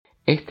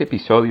Este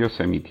episodio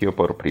se emitió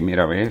por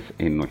primera vez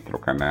en nuestro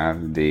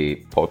canal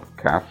de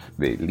podcast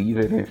de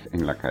líderes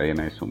en la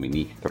cadena de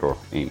suministro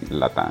en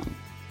LATAM.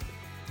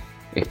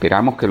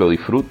 Esperamos que lo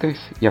disfrutes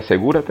y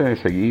asegúrate de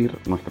seguir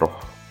nuestros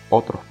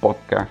otros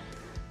podcasts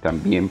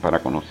también para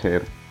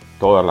conocer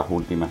todas las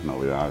últimas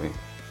novedades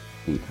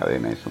en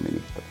cadena de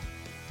suministro.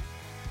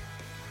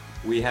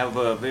 We have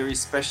a very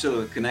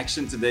special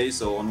connection today.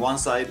 So on one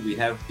side, we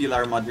have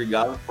Pilar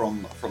Madrigal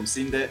from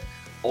CINDE,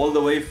 all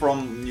the way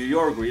from New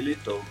York, really.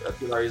 So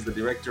Pilar is the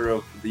director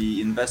of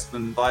the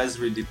Investment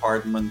Advisory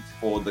Department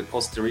for the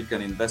Costa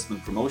Rican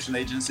Investment Promotion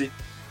Agency,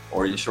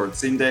 or in short,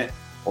 CINDE,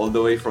 all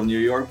the way from New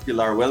York.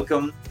 Pilar,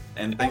 welcome,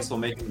 and thanks for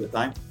making the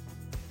time.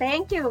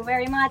 Thank you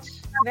very much.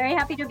 Very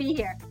happy to be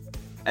here.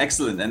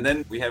 Excellent. And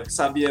then we have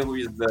Xavier, who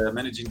is the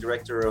managing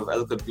director of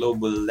ELCOT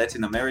Global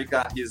Latin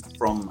America. He's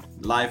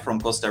live from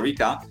Costa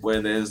Rica,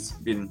 where there's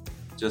been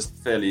just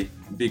fairly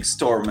big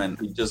storm and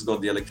we just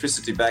got the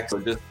electricity back. So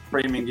just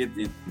framing it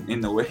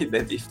in a way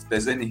that if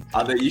there's any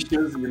other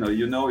issues,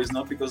 it's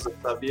not because of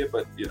Xavier,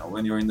 but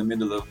when you're in the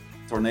middle of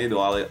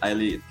tornado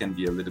alley, it can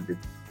be a little bit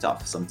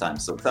tough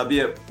sometimes. So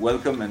Xavier,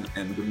 welcome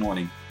and good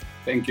morning.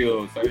 Thank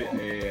you,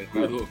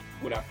 Radu.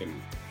 Good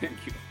afternoon.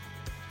 Thank you.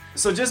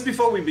 So just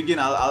before we begin,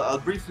 I'll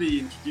briefly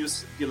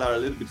introduce Pilar a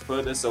little bit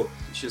further. So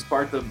she's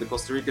part of the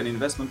Costa Rican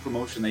Investment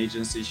Promotion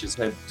Agency. She's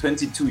had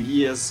 22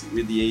 years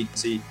with the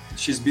agency.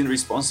 She's been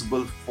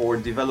responsible for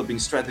developing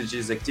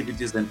strategies,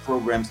 activities, and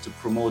programs to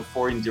promote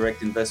foreign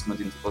direct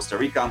investment into Costa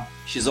Rica.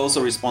 She's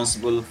also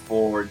responsible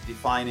for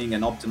defining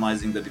and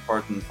optimizing the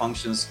department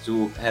functions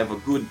to have a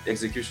good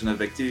execution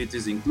of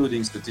activities,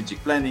 including strategic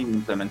planning,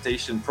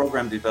 implementation,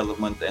 program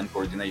development, and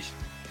coordination.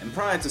 And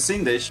prior to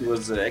CINDE, she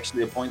was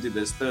actually appointed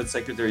as third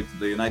secretary to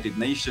the United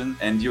Nations.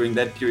 And during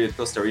that period,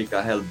 Costa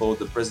Rica held both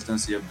the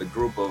presidency of the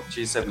group of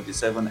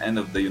G77 and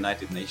of the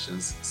United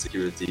Nations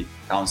Security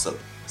Council.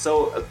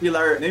 So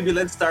Pilar, maybe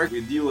let's start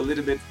with you a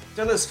little bit.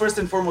 Tell us first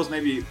and foremost,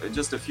 maybe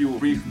just a few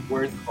brief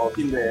words about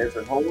CINDE as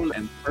a whole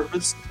and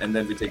purpose, and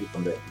then we take it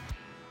from there.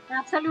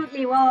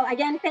 Absolutely. Well,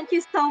 again, thank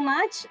you so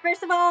much.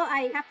 First of all,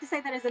 I have to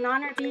say that it's an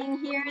honor being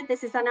here.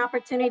 This is an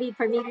opportunity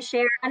for me to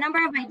share a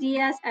number of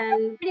ideas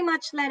and pretty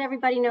much let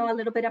everybody know a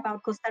little bit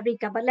about Costa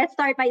Rica. But let's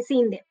start by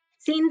CINDE.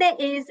 CINDE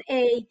is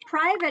a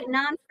private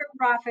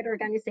non-for-profit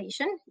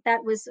organization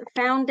that was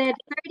founded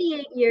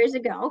 38 years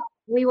ago.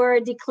 We were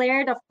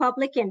declared of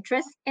public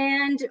interest.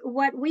 And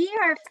what we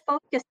are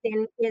focused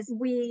in is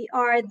we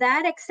are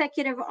that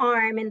executive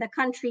arm in the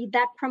country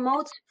that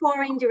promotes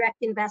foreign direct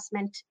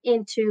investment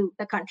into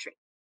the country.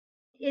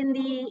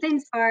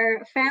 Since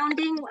our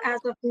founding, as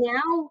of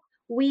now,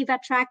 we've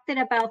attracted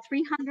about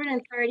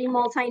 330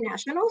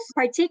 multinationals,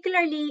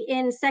 particularly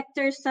in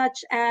sectors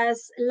such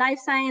as life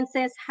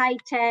sciences, high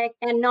tech,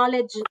 and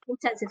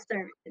knowledge-intensive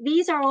services.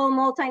 These are all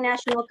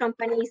multinational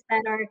companies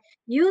that are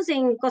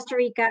using Costa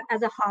Rica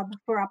as a hub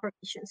for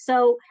operations.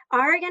 So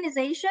our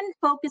organization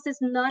focuses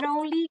not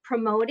only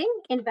promoting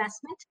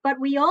investment, but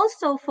we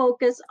also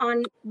focus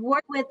on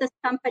work with the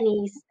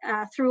companies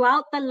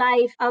throughout the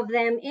life of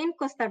them in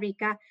Costa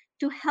Rica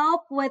to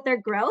help with their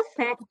growth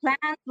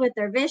plans, with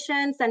their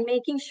visions, and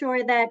making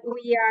sure that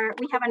we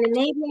have an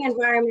enabling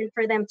environment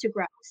for them to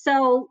grow.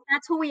 So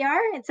that's who we are.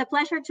 It's a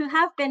pleasure to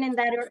have been in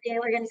that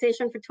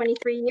organization for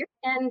 23 years.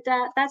 And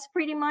that's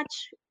pretty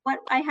much what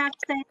I have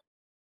to say.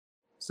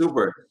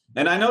 Super.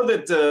 And I know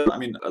that,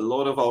 a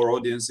lot of our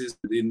audience is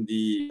in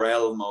the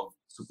realm of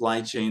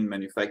supply chain,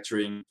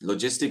 manufacturing,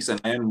 logistics,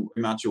 and I am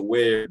very much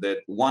aware that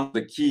one of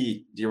the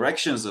key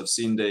directions of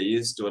CINDE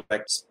is to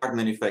affect smart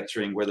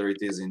manufacturing, whether it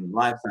is in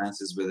life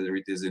sciences, whether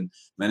it is in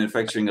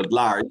manufacturing at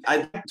large.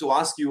 I'd like to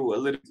ask you a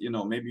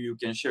little, maybe you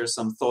can share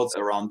some thoughts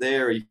around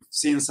there. You've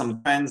seen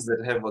some trends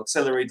that have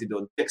accelerated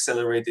or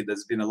decelerated.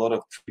 There's been a lot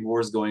of trade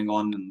wars going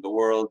on in the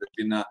world.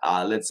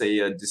 There's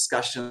been,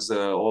 discussions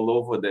all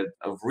over that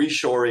of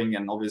reshoring,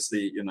 and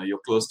obviously, you're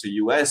close to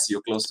US,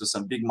 you're close to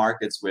some big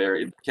markets where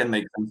it can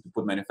make sense to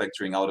put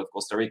manufacturing out of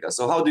Costa Rica.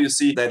 So how do you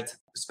see that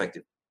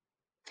perspective?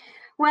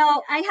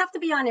 Well, I have to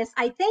be honest.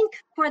 I think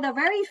for the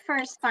very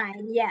first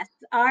time, yes,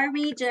 our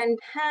region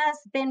has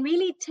been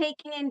really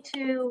taken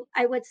into,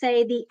 I would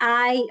say, the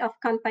eye of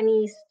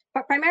companies,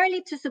 but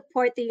primarily to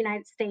support the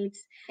United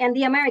States and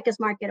the Americas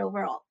market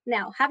overall.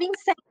 Now, having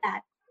said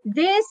that,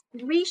 this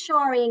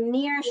reshoring,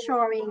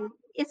 nearshoring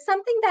is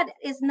something that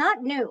is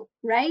not new,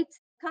 right?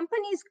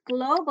 Companies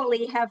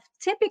globally have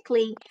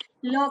typically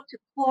looked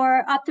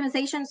for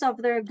optimizations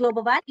of their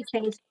global value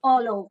chains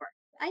all over.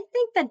 I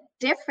think the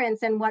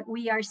difference in what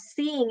we are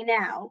seeing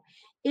now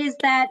is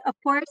that, of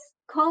course,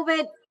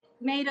 COVID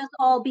made us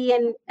all be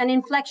in an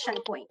inflection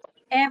point.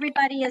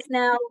 Everybody is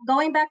now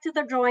going back to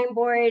the drawing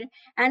board,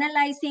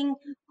 analyzing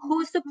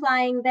who's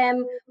supplying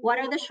them, what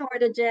are the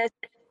shortages,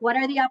 what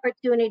are the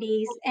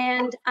opportunities,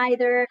 and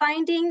either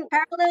finding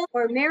parallel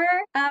or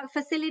mirror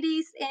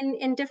facilities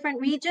in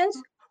different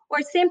regions,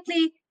 or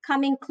simply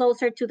coming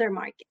closer to their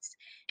markets.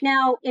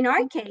 Now, in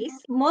our case,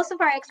 most of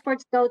our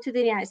exports go to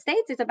the United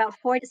States. It's about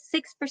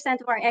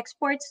 46% of our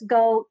exports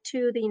go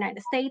to the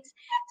United States.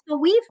 So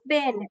we've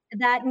been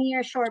that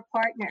nearshore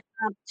partner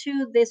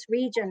to this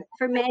region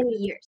for many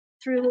years.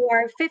 Through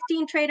our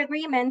 15 trade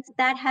agreements,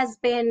 that has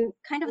been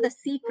kind of the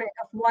secret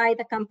of why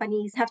the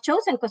companies have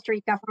chosen Costa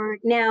Rica for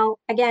now,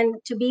 again,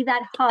 to be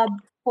that hub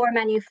for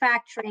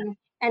manufacturing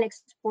and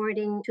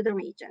exporting to the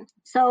region.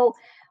 So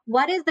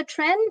what is the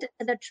trend?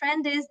 The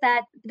trend is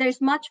that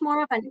there's much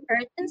more of an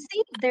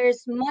urgency.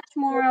 There's much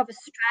more of a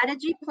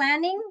strategy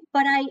planning,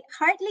 but I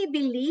hardly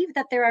believe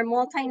that there are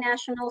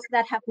multinationals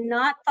that have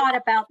not thought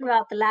about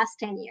throughout the last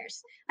 10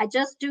 years. I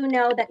just do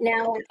know that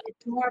now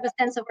it's more of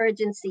a sense of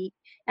urgency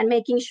and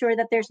making sure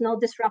that there's no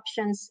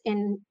disruptions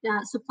in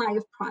supply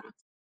of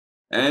products.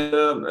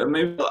 And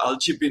maybe I'll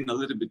chip in a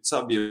little bit,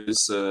 Xavier,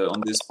 on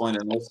this point,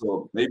 and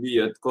also maybe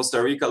at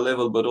Costa Rica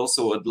level, but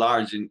also at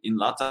large in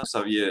LATAM,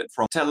 Xavier,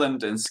 from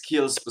talent and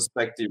skills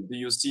perspective, do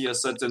you see a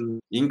certain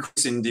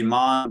increase in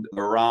demand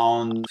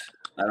around,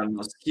 I don't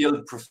know,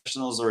 skilled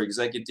professionals or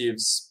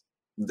executives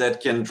that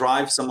can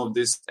drive some of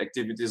these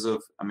activities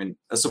of, I mean,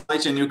 a supply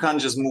chain, you can't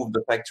just move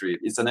the factory.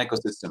 It's an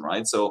ecosystem,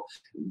 right? So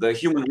the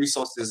human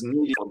resources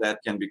needed for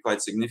that can be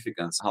quite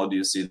significant. How do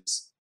you see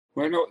this?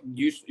 Well,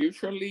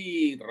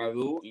 usually,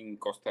 Radu, in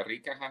Costa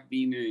Rica has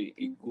been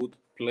a good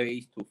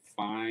place to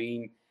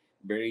find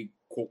very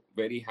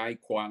high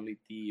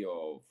quality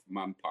of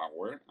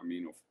manpower, I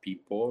mean, of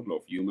people,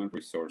 of human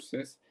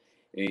resources,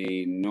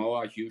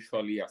 not as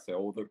usually as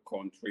other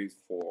countries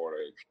for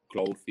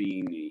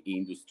clothing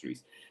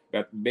industries.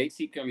 But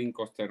basically in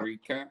Costa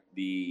Rica,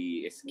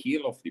 the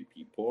skill of the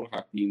people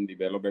have been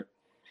developed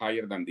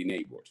higher than the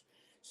neighbors.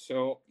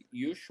 So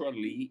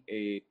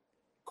usually,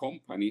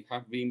 companies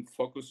have been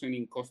focusing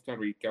in Costa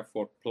Rica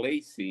for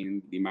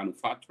placing the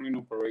manufacturing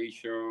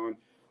operation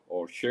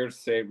or shared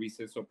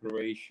services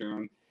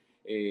operation,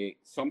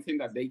 something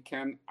that they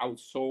can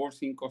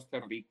outsource in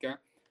Costa Rica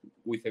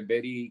with a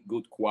very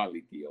good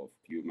quality of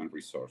human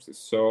resources.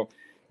 So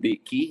the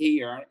key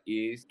here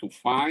is to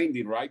find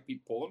the right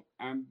people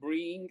and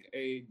bring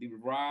the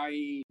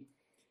right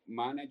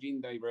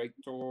managing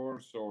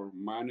directors or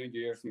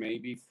managers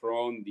maybe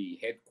from the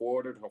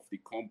headquarters of the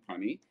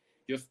company,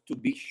 just to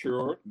be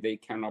sure they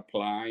can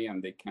apply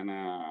and they can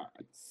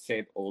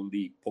set all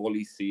the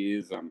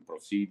policies and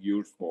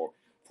procedures for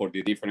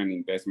the different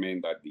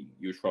investment that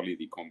usually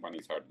the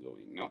companies are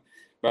doing. No?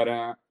 But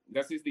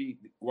that is the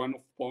one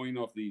point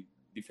of the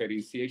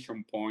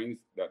differentiation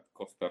points that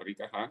Costa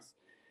Rica has,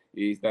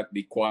 is that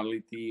the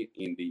quality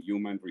in the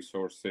human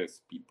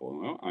resources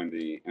people, no? and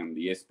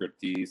the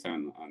expertise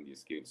and the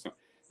skills. So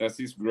that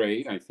is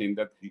great. I think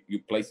that you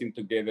placing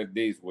together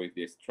this with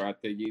the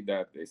strategy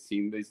that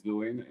Cinda is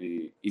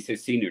doing is a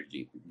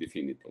synergy,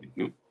 definitely.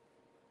 No?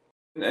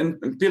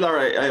 And Pilar,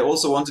 I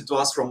also wanted to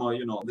ask from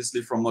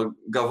obviously from a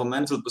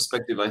governmental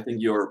perspective. I think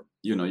you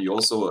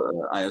also,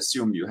 I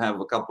assume you have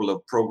a couple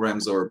of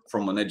programs or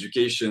from an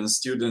education,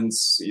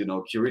 students,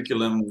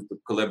 curriculum,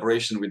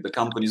 collaboration with the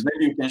companies.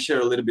 Maybe you can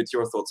share a little bit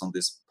your thoughts on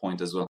this point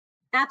as well.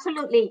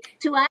 Absolutely.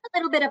 To add a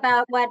little bit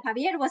about what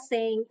Javier was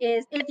saying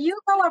is, if you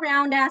go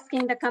around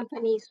asking the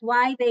companies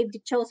why they've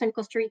chosen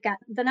Costa Rica,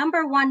 the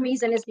number one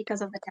reason is because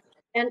of the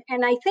talent.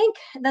 And I think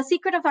the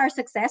secret of our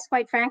success,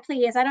 quite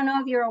frankly, is, I don't know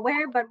if you're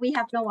aware, but we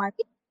have no army.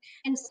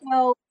 And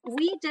so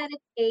we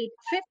dedicate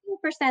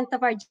 15%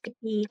 of our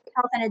GDP to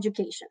health and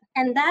education.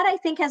 And that, I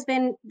think, has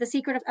been the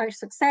secret of our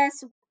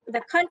success.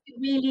 The country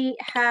really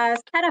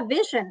has had a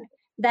vision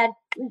that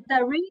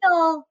the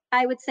real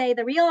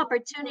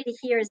opportunity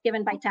here is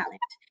given by talent.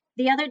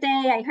 The other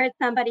day, I heard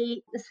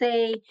somebody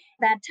say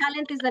that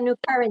talent is the new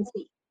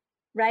currency,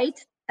 right?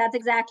 That's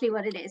exactly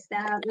what it is.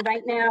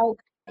 Right now,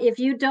 if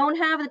you don't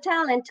have the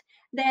talent,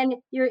 then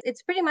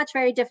it's pretty much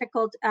very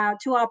difficult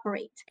to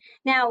operate.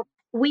 Now,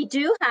 we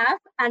do have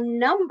a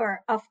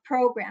number of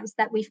programs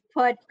that we've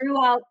put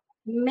throughout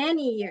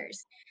many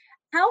years.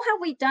 How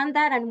have we done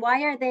that, and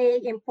why are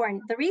they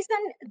important? The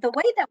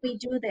way that we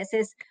do this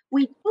is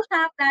we do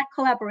have that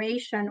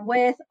collaboration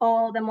with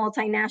all the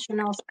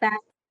multinationals that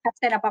have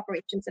set up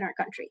operations in our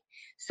country.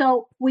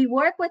 So we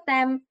work with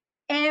them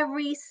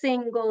every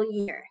single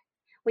year.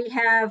 We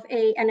have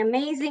an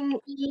amazing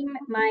team.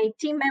 My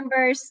team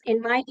members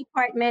in my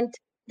department,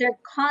 they're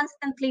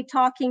constantly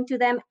talking to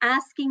them,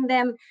 asking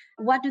them,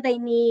 what do they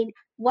need?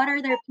 What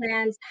are their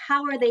plans?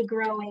 How are they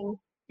growing?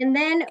 And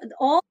then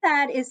all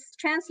that is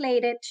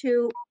translated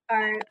to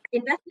our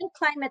investment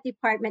climate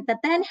department that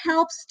then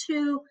helps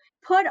to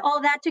put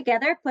all that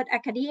together, put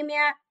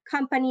academia,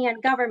 company,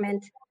 and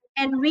government,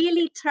 and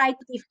really try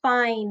to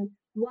define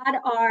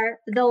what are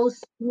those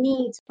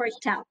needs for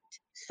talent.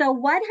 So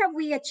what have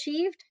we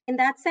achieved in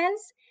that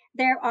sense?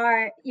 There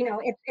are,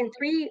 it's in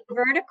three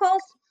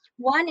verticals.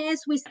 One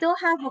is we still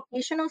have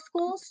vocational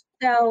schools.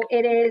 So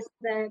it is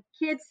the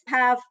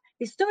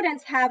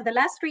students have the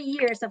last 3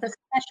 years of a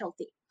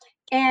specialty.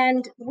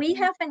 And we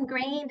have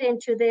ingrained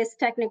into this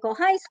technical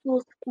high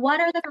schools,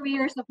 what are the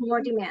careers of more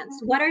demands?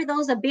 What are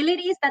those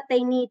abilities that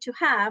they need to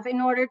have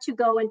in order to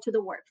go into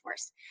the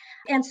workforce?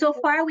 And so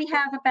far, we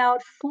have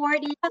about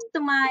 40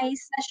 customized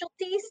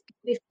specialties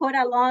we've put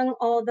along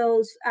all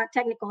those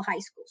technical high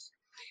schools.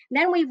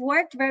 Then we've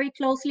worked very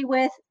closely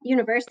with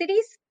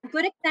universities. A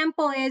good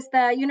example is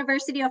the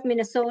University of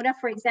Minnesota,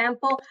 for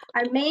example.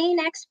 Our main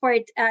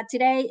export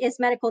today is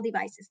medical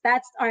devices.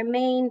 That's our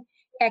main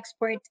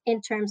export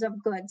in terms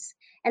of goods.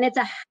 And it's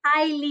a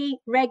highly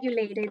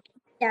regulated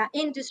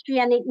industry,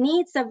 and it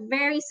needs a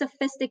very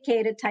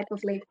sophisticated type of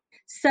labor.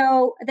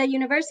 So the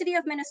University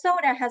of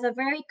Minnesota has a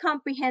very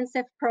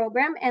comprehensive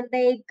program, and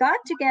they got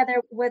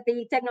together with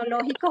the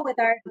Tecnológico, with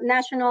our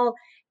national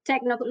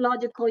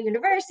technological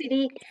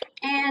university,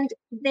 and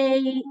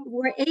they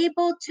were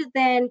able to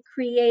then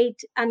create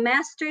a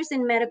master's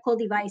in medical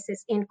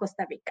devices in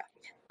Costa Rica.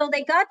 So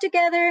they got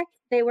together,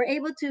 they were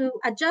able to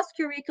adjust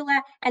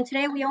curricula, and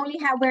today we're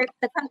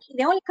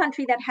the only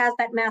country that has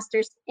that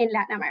master's in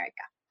Latin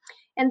America.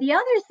 And the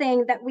other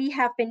thing that we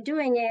have been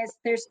doing is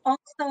there's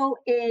also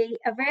a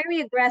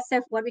very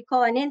aggressive, what we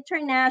call an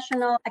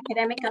international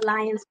academic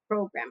alliance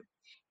program.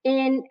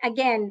 And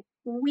again,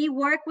 we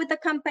work with the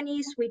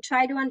companies, we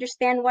try to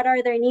understand what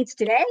are their needs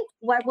today,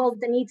 what will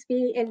the needs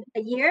be in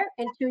a year,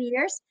 in 2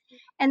 years,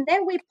 and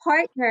then we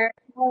partner,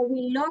 or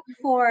we look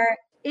for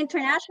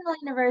international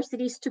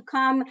universities to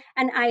come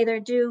and either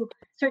do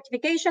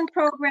certification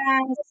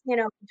programs,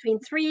 between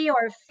 3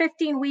 or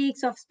 15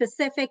 weeks of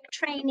specific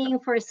training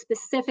for a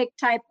specific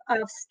type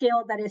of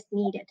skill that is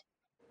needed.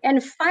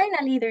 And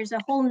finally, there's a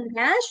whole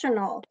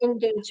national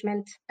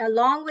engagement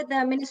along with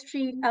the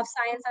Ministry of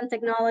Science and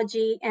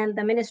Technology and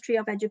the Ministry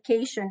of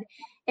Education,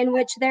 in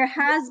which there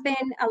has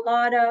been a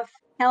lot of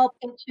help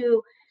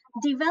into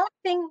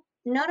developing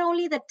not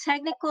only the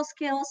technical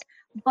skills,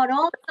 but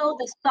also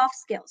the soft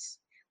skills.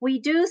 We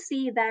do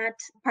see that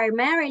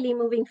primarily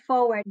moving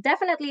forward,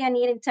 definitely a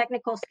need in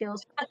technical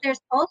skills, but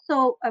there's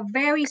also a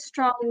very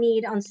strong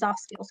need on soft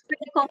skills,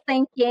 critical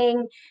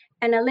thinking,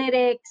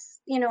 analytics,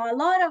 a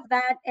lot of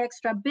that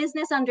extra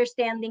business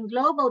understanding,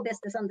 global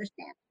business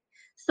understanding.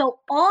 So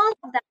all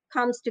of that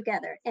comes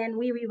together, and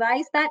we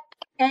revise that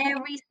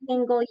every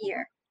single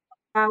year.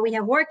 We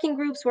have working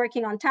groups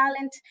working on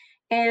talent,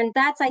 and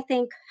that's, I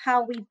think,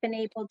 how we've been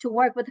able to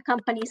work with the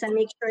companies and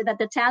make sure that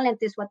the talent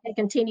is what they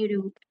continue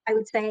to, I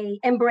would say,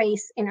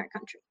 embrace in our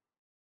country.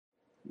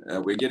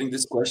 We're getting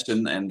this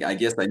question, and I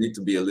guess I need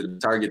to be a little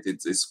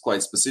targeted. It's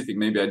quite specific.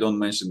 Maybe I don't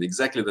mention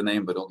exactly the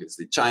name, but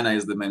obviously China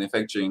is the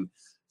manufacturing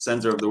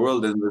center of the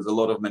world, and there's a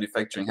lot of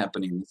manufacturing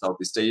happening in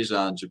Southeast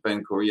Asia,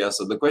 Japan, Korea.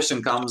 So the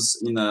question comes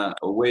in a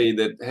way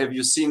that, have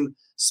you seen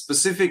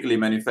specifically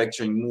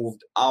manufacturing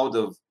moved out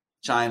of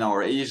China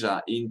or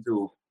Asia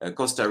into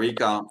Costa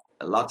Rica,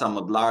 LATAM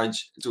at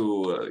large,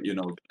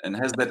 and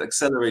has that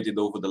accelerated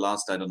over the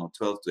last,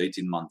 12 to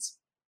 18 months?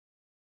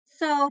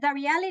 So the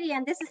reality,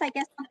 and this is, I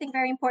guess, something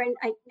very important,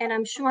 and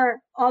I'm sure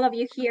all of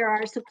you here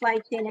are supply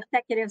chain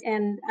executives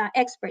and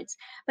experts,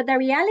 but the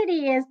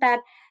reality is that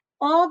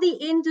all the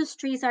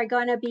industries are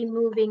going to be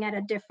moving at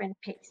a different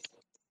pace,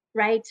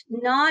 right?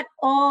 Not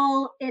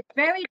all, it's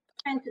very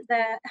different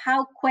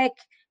how quick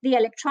the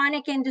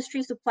electronic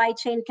industry supply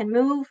chain can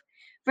move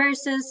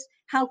versus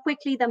how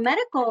quickly the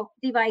medical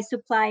device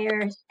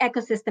suppliers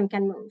ecosystem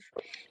can move.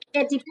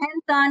 It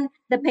depends on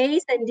the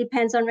pace, it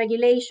depends on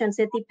regulations,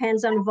 it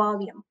depends on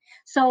volume.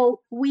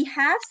 So we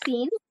have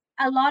seen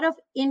a lot of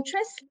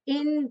interest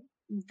in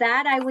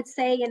that, I would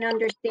say, in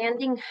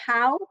understanding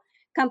how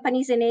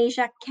companies in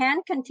Asia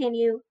can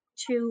continue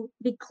to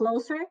be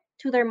closer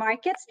to their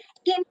markets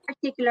in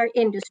particular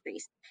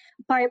industries,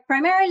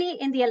 primarily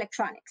in the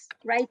electronics,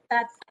 right?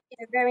 That's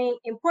very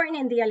important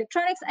in the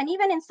electronics and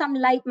even in some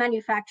light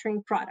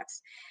manufacturing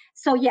products.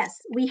 So yes,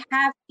 we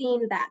have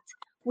seen that.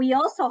 We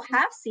also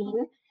have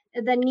seen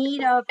the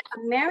need of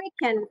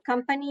American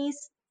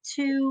companies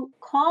to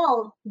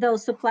call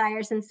those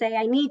suppliers and say,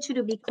 I need you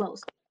to be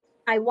closer.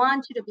 I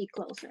want you to be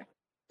closer.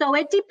 So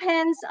it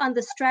depends on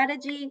the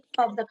strategy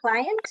of the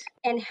client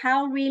and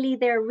how really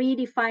they're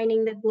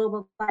redefining the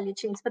global value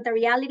chains. But the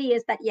reality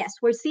is that, yes,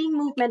 we're seeing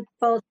movement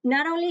both,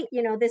 not only,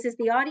 this is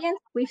the audience,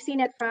 we've seen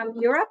it from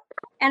Europe.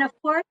 And of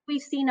course,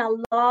 we've seen a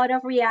lot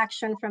of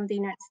reaction from the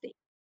United States.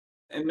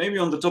 And maybe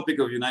on the topic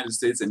of United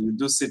States, and you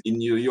do sit in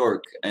New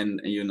York, and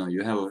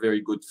you have a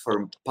very good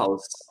firm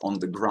pulse on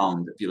the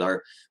ground,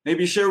 Pilar.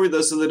 Maybe share with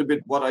us a little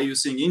bit, what are you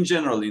seeing in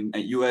general in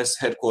US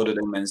headquartered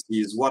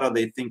MNCs? What are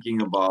they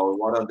thinking about?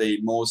 What are they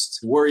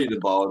most worried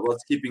about?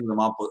 What's keeping them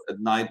up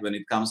at night when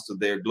it comes to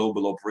their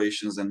global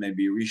operations and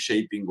maybe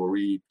reshaping or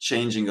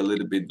changing a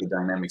little bit the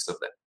dynamics of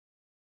that?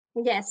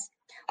 Yes.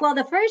 Well,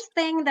 the first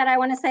thing that I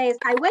want to say is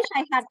I wish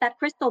I had that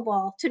crystal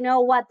ball to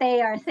know what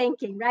they are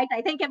thinking, right?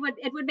 I think it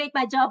would make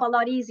my job a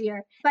lot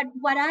easier. But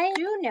what I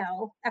do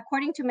know,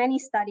 according to many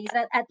studies,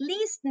 that at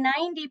least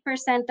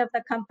 90% of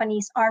the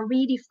companies are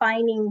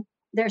redefining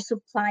their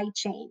supply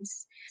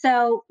chains.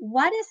 So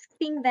what is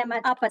keeping them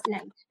up at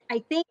night?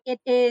 I think it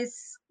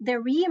is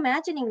they're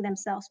reimagining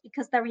themselves,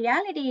 because the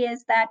reality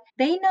is that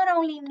they not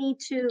only need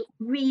to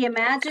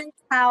reimagine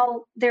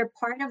how they're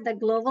part of the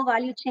global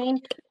value chain,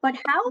 but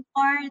how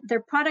are their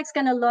products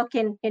going to look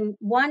in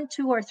 1,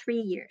 2, or 3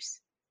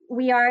 years.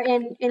 We are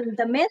in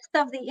the midst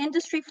of the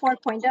Industry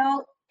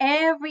 4.0.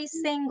 Every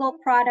single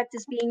product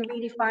is being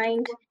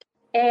redefined.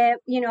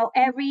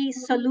 Every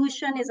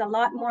solution is a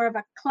lot more of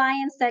a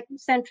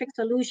client-centric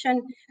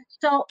solution.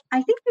 So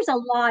I think there's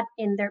a lot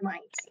in their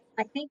minds.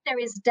 I think there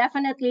is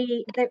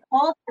definitely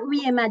all the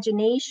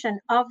reimagination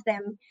of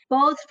them,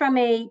 both from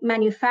a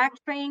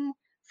manufacturing,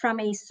 from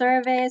a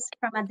service,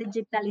 from a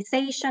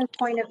digitalization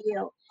point of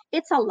view.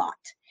 It's a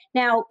lot.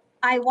 Now,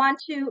 I want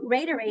to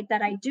reiterate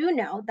that I do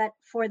know that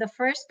for the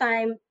first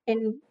time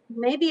in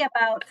maybe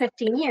about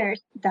 15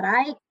 years that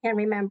I can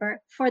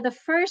remember, for the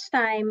first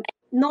time,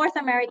 North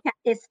America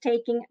is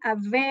taking a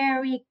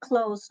very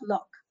close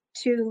look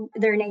to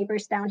their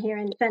neighbors down here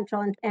in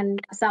Central and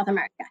South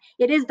America.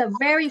 It is the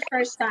very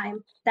first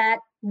time that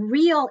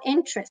real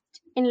interest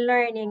in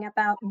learning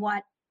about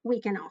what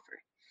we can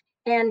offer.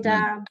 And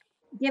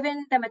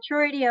given the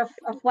maturity of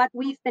what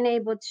we've been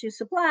able to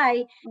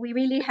supply, we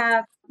really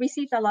have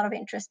received a lot of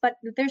interest. But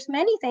there's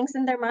many things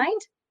in their mind.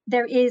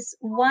 There is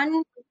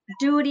one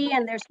duty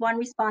and there's one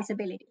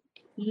responsibility.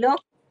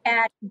 Look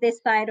at this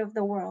side of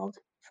the world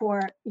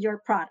for your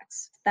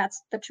products.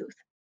 That's the truth.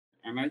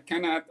 And I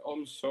can add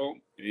also,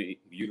 if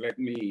you let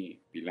me,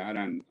 Pilar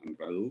and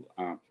Radu,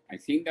 I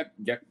think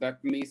that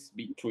miss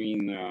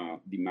between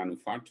the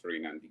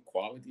manufacturing and the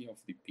quality of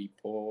the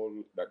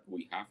people that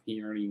we have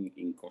here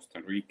in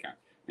Costa Rica,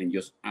 and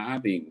just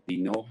adding the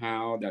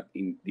know-how that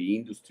in the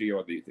industry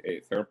or the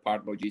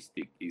third-party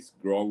logistics is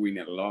growing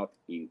a lot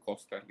in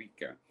Costa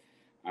Rica,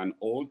 and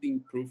all the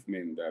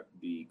improvement that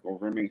the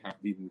government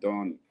have been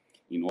done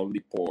in all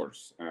the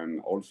ports, and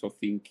also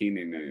thinking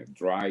in a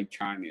dry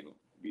channel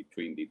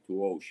between the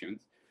two oceans.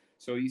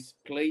 So it's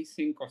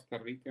placing Costa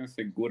Rica as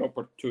a good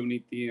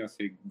opportunity, as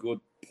a good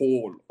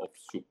pole of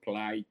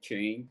supply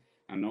chain,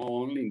 and not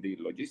only in the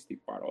logistic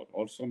part,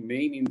 also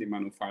mainly in the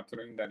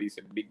manufacturing. That is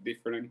a big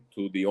difference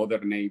to the other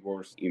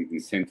neighbors in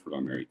Central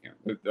America.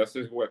 This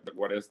is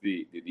what is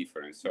the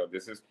difference. So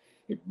this is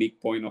a big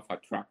point of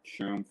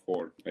attraction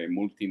for a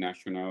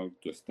multinational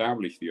to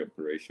establish the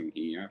operation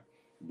here,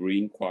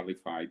 bring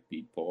qualified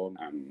people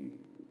and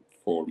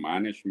for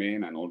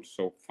management, and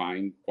also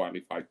find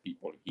qualified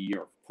people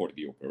here for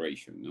the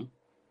operation. No?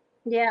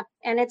 Yeah,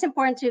 and it's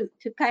important to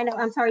kind of,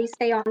 I'm sorry,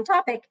 stay on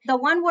topic. The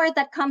one word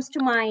that comes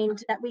to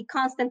mind that we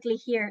constantly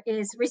hear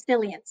is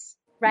resilience,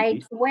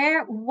 right?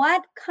 Mm-hmm.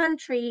 What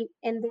country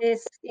in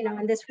this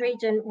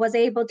region was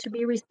able to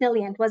be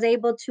resilient, was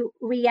able to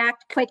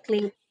react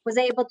quickly, was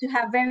able to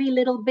have very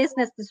little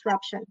business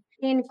disruption?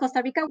 In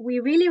Costa Rica, we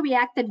really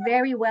reacted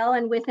very well.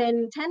 And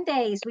within 10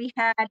 days, we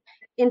had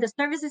in the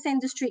services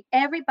industry,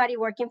 everybody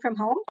working from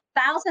home,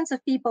 thousands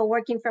of people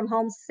working from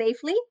home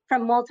safely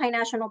from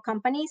multinational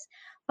companies,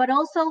 but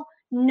also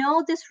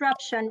no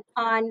disruption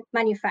on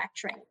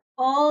manufacturing.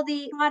 All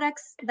the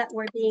products that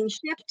were being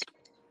shipped,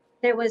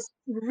 there was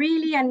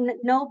really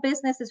no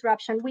business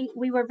disruption.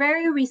 We were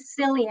very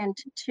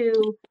resilient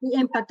to the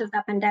impact of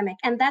the pandemic,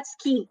 and that's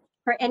key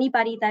for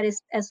anybody that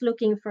is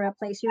looking for a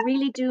place. You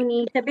really do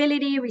need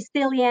stability,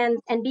 resilience,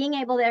 and being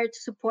able there to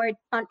support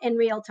in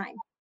real time.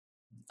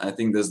 I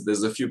think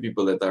there's a few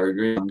people that are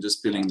agreeing. I'm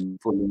just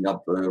pulling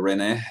up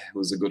Rene,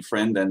 who's a good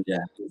friend, and yeah,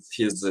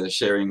 he's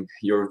sharing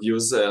your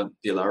views,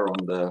 Pilar,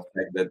 on the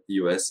fact that the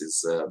US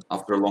is,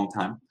 after a long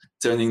time,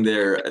 turning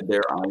their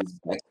eyes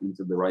back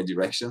into the right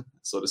direction,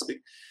 so to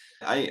speak.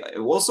 I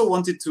also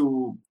wanted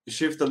to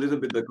shift a little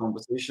bit the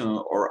conversation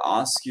or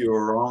ask you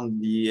around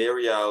the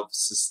area of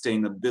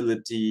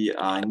sustainability.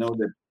 I know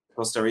that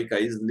Costa Rica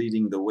is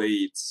leading the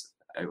way.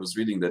 I was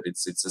reading that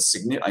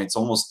it's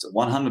almost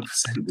 100%.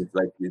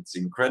 It's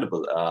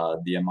incredible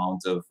the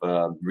amount of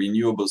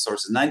renewable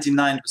sources.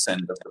 99%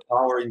 of the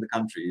power in the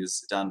country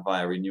is done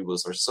via renewable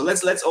sources. So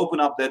let's open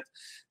up that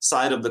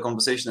side of the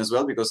conversation as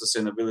well, because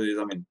sustainability,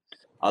 I mean,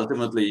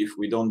 ultimately, if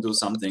we don't do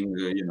something,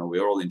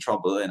 we're all in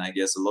trouble. And I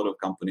guess a lot of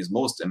companies,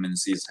 most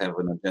MNCs, have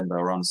an agenda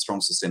around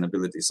strong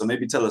sustainability. So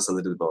maybe tell us a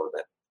little bit about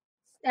that.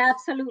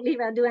 Absolutely,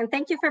 Radu. And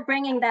thank you for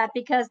bringing that,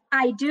 because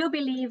I do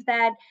believe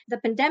that the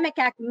Pandemic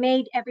Act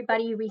made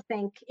everybody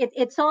rethink.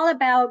 It's all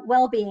about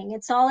well-being.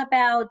 It's all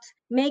about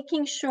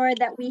making sure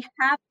that we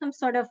have some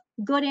sort of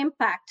good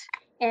impact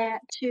in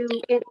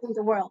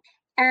the world.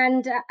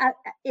 And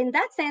in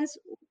that sense,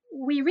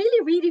 we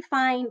really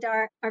redefined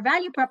our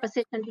value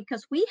proposition,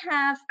 because we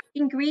have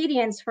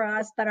ingredients for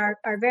us that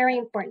are very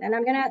important. And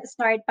I'm going to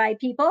start by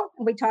people.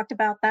 We talked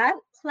about that.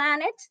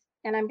 Planet.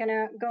 And I'm going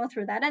to go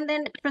through that. And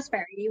then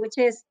prosperity, which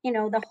is,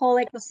 the whole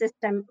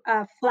ecosystem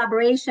of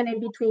collaboration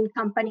in between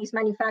companies,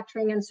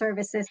 manufacturing and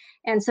services,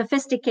 and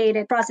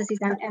sophisticated processes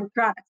and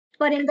products.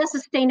 But in the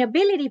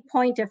sustainability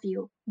point of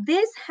view,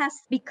 this has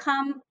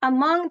become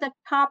among the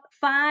top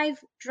 5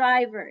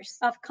 drivers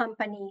of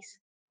companies.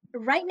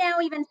 Right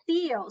now, even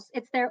CEOs,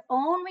 it's their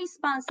own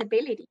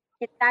responsibility.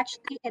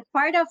 It's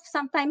part of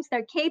sometimes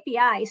their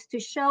KPIs to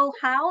show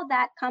how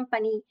that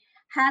company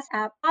has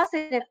a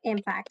positive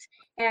impact,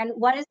 and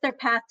what is their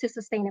path to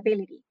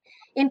sustainability.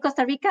 In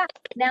Costa Rica,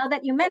 now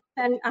that you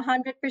mentioned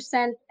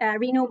 100%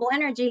 renewable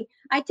energy,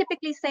 I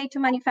typically say to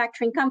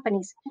manufacturing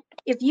companies,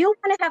 if you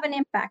want to have an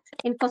impact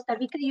in Costa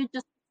Rica, you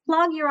just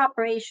plug your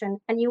operation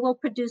and you will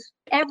produce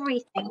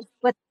everything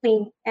with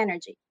clean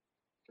energy.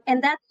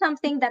 And that's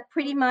something that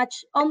pretty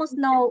much almost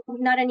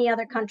not any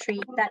other country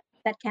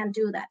that can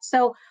do that.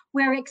 So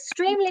we're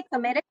extremely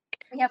committed.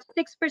 We have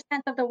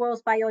 6% of the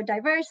world's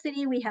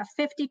biodiversity. We have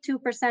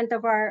 52%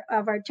 of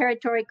our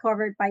territory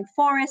covered by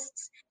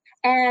forests.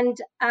 And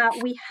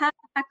we have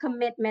a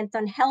commitment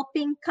on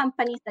helping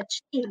companies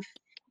achieve,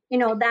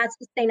 that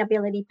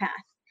sustainability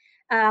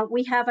path.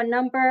 We have a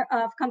number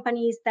of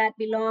companies that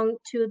belong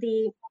to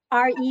the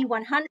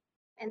RE100,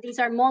 and these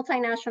are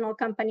multinational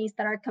companies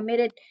that are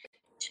committed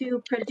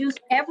to produce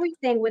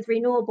everything with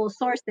renewable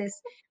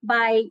sources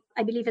by,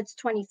 I believe it's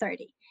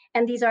 2030.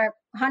 And these are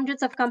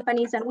hundreds of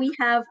companies, and we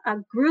have a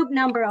group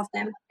number of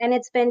them. And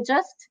it's been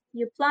just,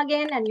 you plug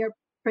in and you're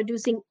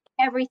producing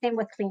everything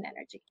with clean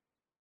energy.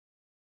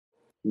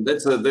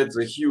 That's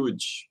a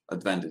huge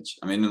advantage.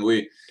 I mean,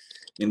 we,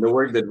 in the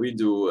work that we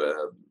do,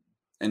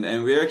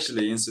 and we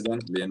actually,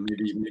 incidentally, and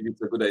maybe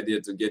it's a good idea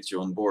to get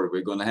you on board,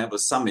 we're going to have a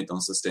summit on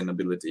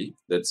sustainability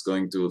that's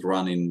going to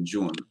run in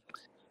June.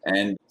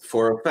 And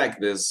for a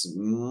fact, there's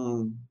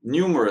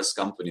numerous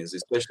companies,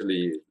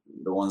 especially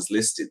the ones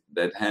listed,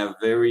 that have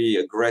very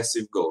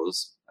aggressive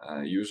goals,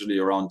 usually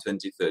around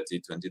 2030,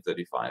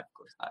 2035.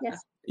 Yes.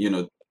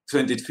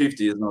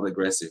 2050 is not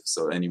aggressive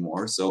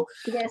anymore. So,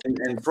 yes.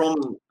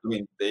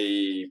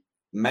 They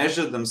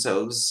measure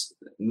themselves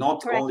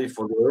not Correct. only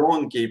for their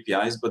own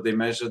KPIs, but they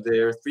measure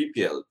their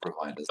 3PL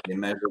providers. They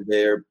measure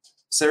their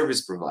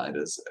service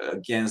providers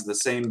against the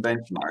same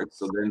benchmark.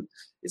 So then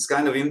it's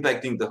kind of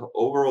impacting the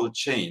overall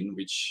chain,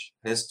 which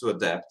has to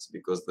adapt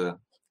because the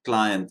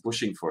client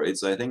pushing for it.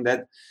 So I think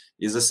that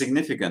is a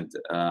significant,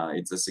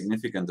 it's a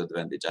significant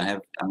advantage.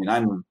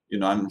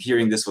 I'm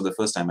hearing this for the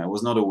first time. I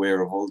was not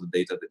aware of all the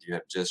data that you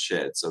have just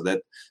shared. So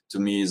that to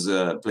me is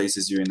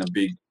places you in a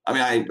big,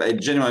 I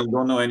genuinely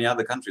don't know any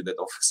other country that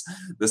offers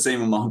the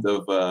same amount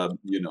of,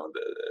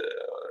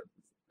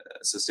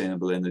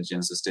 sustainable energy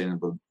and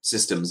sustainable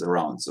systems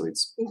around. So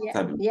it's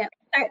fabulous. Yeah,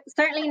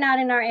 certainly not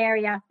in our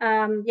area.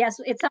 Yes,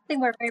 it's something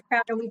we're very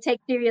proud and we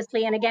take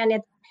seriously. And again,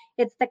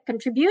 it's the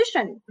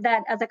contribution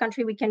that as a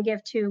country we can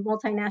give to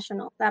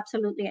multinationals.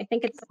 Absolutely. I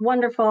think it's a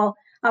wonderful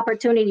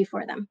opportunity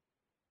for them.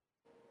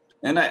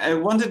 And I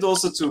wanted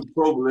also to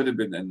probe a little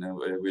bit, and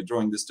we're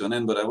drawing this to an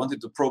end, but I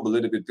wanted to probe a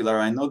little bit, Pilar.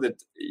 I know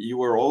that you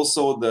were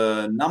also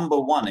the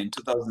 #1 in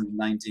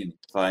 2019.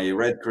 If I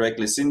read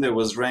correctly, CINDE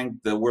was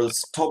ranked the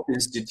world's top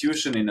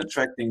institution in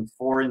attracting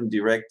foreign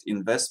direct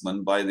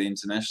investment by the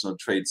International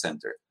Trade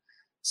Center.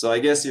 So I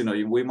guess,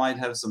 we might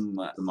have some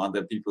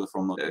other people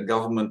from a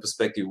government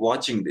perspective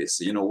watching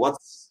this.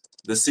 What's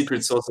the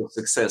secret sauce of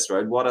success,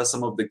 right? What are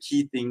some of the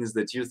key things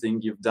that you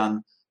think you've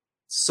done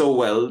so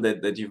well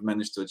that you've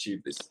managed to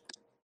achieve this?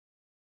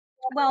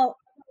 Well,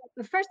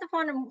 first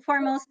and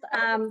foremost,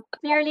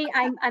 clearly,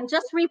 I'm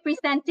just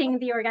representing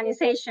the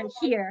organization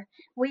here.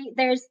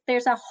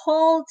 There's a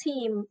whole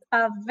team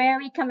of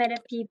very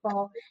committed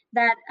people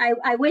that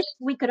I wish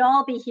we could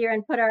all be here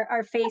and put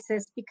our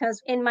faces,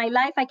 because in my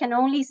life I can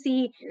only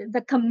see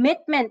the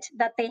commitment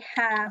that they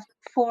have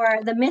for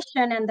the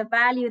mission and the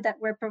value that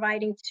we're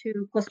providing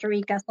to Costa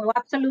Rica. So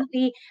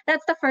absolutely,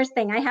 that's the first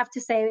thing I have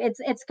to say.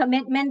 It's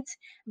commitment.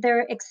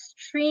 They're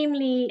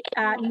extremely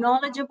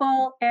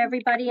knowledgeable,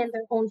 everybody in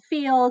their own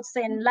fields,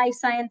 in life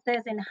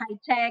sciences, in high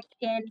tech,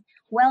 in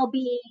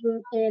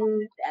well-being,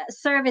 in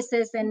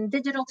services, and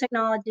digital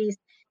technologies.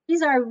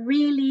 These are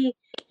really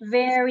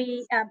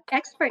very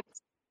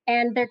experts,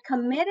 and they're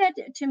committed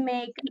to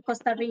make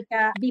Costa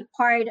Rica be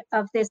part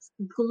of this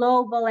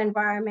global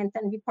environment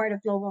and be part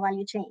of global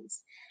value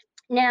chains.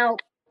 Now,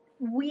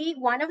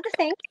 one of the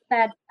things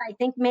that I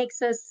think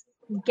makes us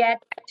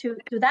get to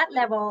that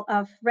level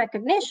of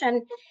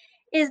recognition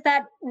is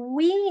that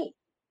we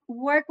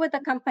work with the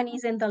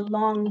companies in the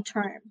long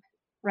term,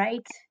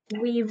 right?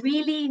 We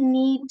really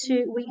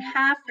we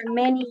have for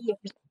many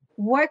years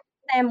worked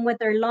with them with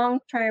their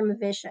long-term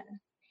vision.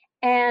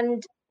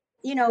 And,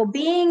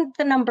 being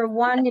the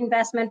 #1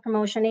 investment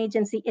promotion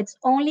agency, it's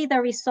only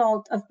the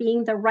result of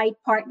being the right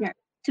partner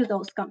to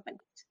those companies.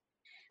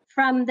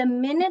 From the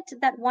minute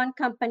that one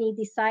company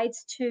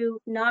decides to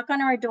knock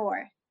on our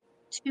door,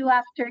 to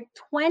after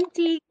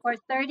 20 or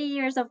 30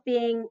 years of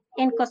being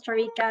in Costa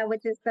Rica,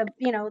 which is the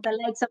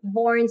likes of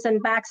Borns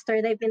and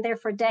Baxter, they've been there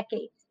for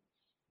decades.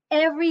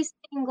 Every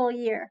single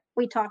year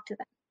we talk to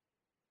them.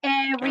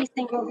 Every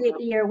single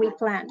year we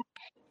plan.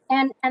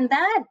 And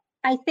that,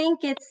 I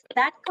think it's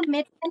that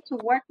commitment to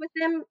work with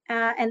them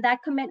and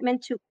that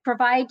commitment to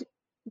provide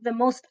the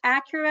most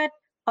accurate,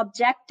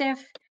 objective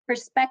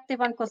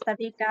perspective on Costa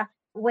Rica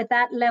with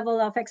that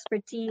level of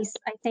expertise.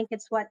 I think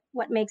it's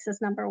what makes us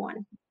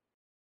 #1.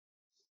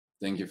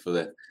 Thank you for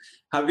that.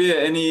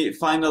 Javier, any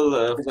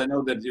final, I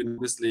know that you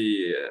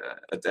obviously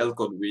at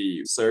ELCOT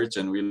we search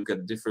and we look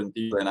at different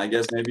people, and I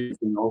guess maybe you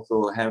can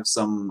also have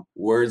some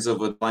words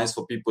of advice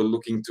for people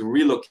looking to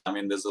relocate. I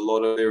mean, there's a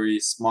lot of very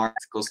smart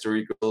Costa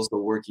Ricans also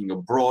working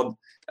abroad.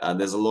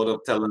 There's a lot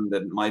of talent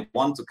that might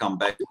want to come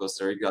back to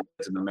Costa Rica,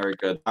 Latin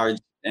America at large.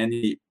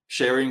 Any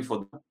sharing for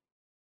them?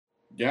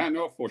 Yeah,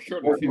 no, for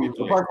sure,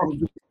 definitely.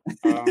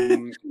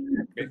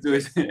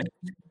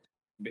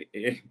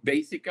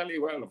 Basically,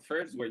 well,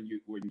 first when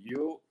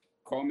you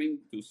coming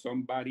to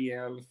somebody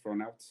else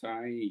from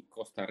outside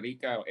Costa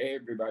Rica,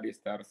 everybody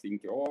starts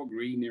thinking, oh,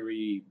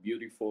 greenery,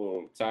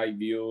 beautiful side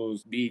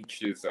views,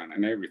 beaches,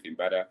 and everything.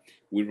 But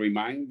we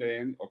remind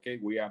them, okay,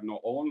 we have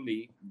not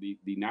only the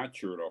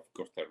nature of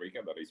Costa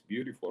Rica that is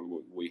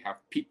beautiful. We have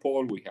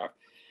people, we have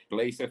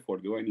places for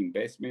doing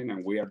investment,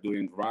 and we are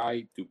doing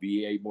right to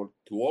be able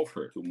to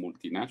offer to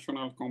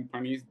multinational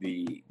companies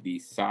the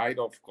side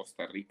of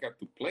Costa Rica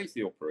to place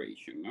the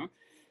operation. No?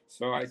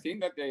 So I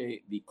think that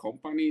the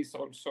companies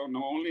also,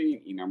 not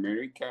only in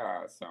America,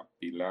 as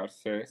Pilar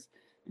says,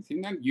 I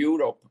think that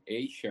Europe,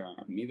 Asia,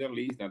 Middle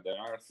East, that they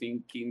are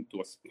thinking to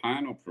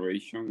expand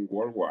operation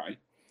worldwide,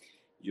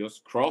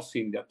 just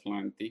crossing the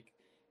Atlantic.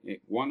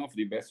 One of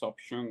the best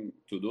options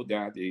to do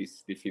that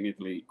is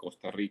definitely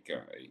Costa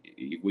Rica.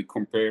 If we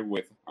compare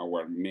with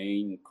our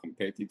main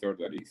competitor,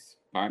 that is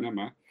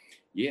Panama,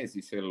 yes,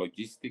 it's a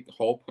logistic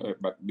hub,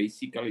 but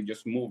basically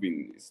just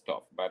moving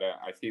stuff. But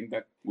I think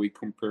that we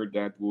compare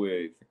that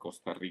with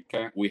Costa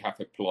Rica, we have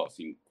a plus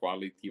in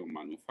quality of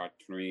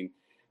manufacturing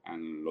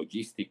and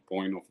logistic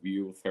point of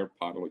view,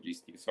 third-party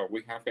logistics. So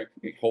we have a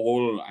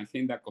whole, I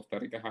think that Costa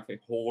Rica has a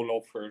whole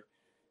offer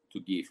to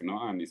give, no?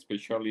 And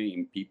especially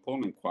in people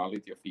and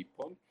quality of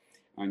people,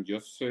 and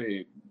just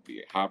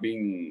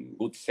having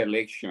good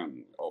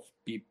selection of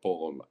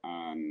people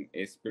and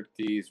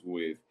expertise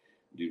with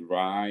the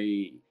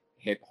right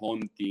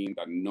headhunting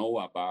that know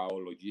about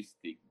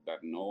logistics,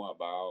 that know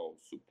about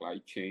supply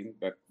chain,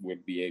 that will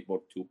be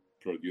able to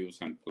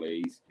produce and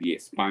place the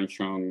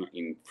expansion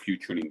in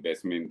future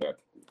investment that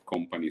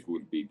companies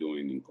will be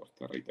doing in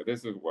Costa Rica.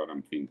 This is what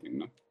I'm thinking,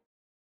 no?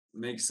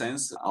 Makes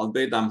sense.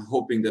 Albeit I'm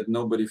hoping that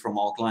nobody from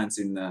our clients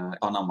in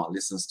Panama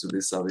listens to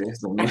this. No,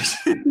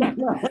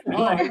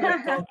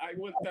 I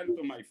will tell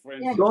to my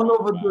friends. Yeah. Don't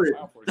overdo it.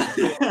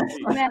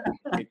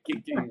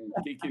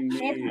 Kicking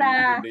me in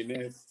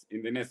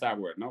the next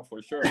hour, no,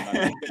 for sure.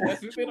 That's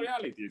the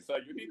reality. So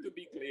you need to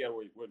be clear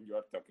when you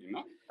are talking,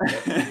 no?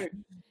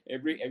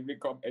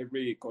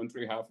 Every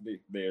country have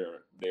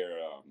their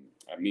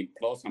I mean,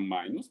 plus and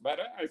minus, but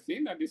I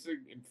think that this is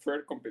a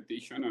fair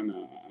competition, and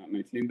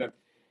I think that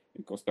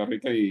Costa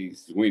Rica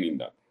is winning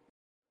that.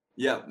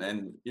 Yeah,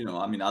 and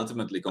I mean,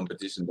 ultimately,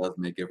 competition does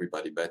make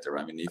everybody better.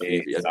 I mean,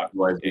 if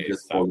otherwise we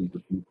just fall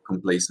into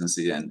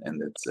complacency, and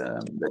that's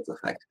a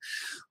fact.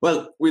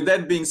 Well, with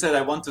that being said,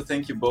 I want to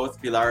thank you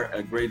both, Pilar.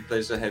 A great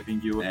pleasure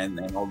having you,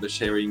 and all the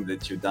sharing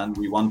that you've done.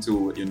 We want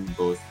to,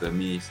 both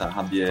me,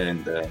 Javier,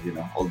 and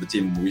all the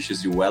team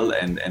wishes you well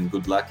and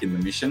good luck in the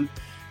mission.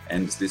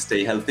 And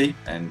stay healthy,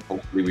 and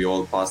hopefully we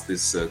all pass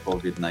this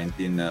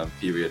COVID-19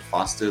 period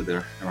faster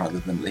rather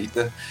than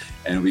later,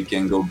 and we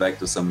can go back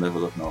to some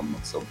level of normal.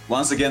 So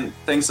once again,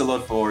 thanks a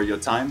lot for your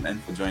time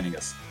and for joining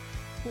us.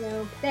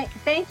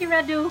 Thank you,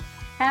 Radu.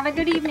 Have a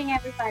good evening,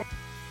 everybody.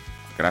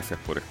 Gracias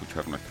por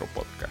escuchar nuestro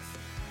podcast.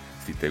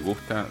 Si te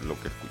gusta lo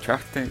que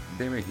escuchaste,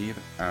 debes ir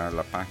a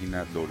la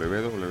página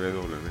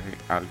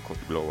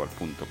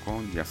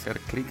www.alcotglobal.com y hacer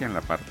clic en la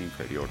parte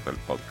inferior del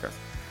podcast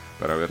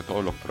para ver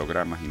todos los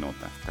programas y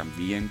notas.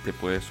 También te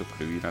puedes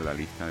suscribir a la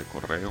lista de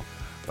correo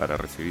para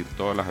recibir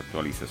todas las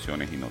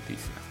actualizaciones y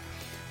noticias.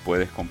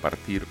 Puedes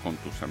compartir con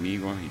tus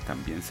amigos y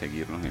también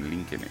seguirnos en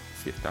LinkedIn.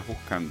 Si estás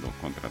buscando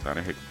contratar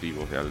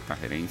ejecutivos de alta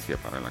gerencia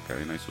para la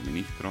cadena de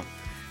suministro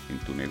en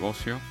tu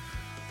negocio,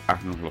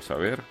 háznoslo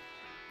saber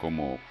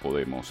cómo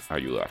podemos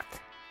ayudarte.